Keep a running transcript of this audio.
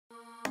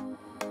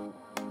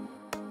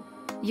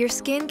Your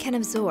skin can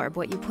absorb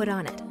what you put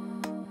on it.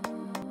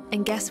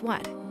 And guess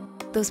what?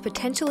 Those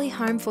potentially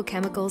harmful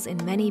chemicals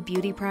in many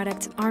beauty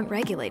products aren't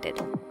regulated,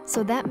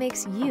 so that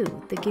makes you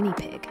the guinea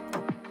pig.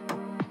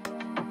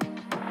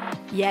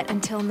 Yet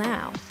until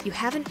now, you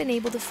haven't been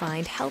able to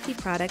find healthy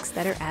products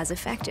that are as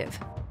effective.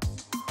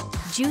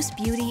 Juice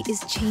Beauty is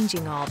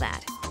changing all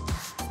that.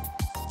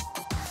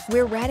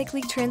 We're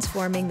radically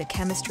transforming the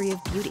chemistry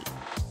of beauty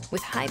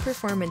with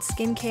high-performance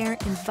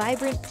skincare and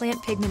vibrant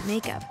plant pigment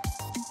makeup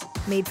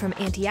made from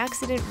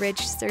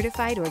antioxidant-rich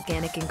certified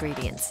organic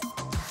ingredients.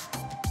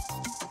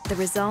 The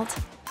result?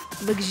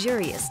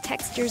 Luxurious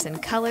textures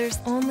and colors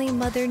only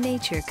Mother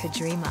Nature could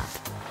dream up.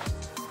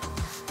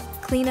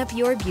 Clean up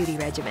your beauty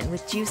regimen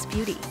with Juice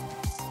Beauty.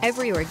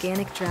 Every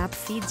organic drop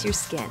feeds your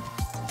skin.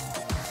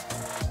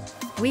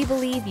 We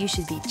believe you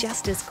should be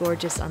just as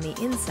gorgeous on the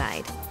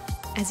inside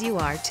as you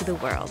are to the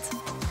world.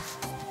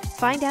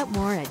 Find out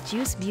more at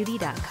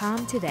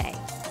juicebeauty.com today.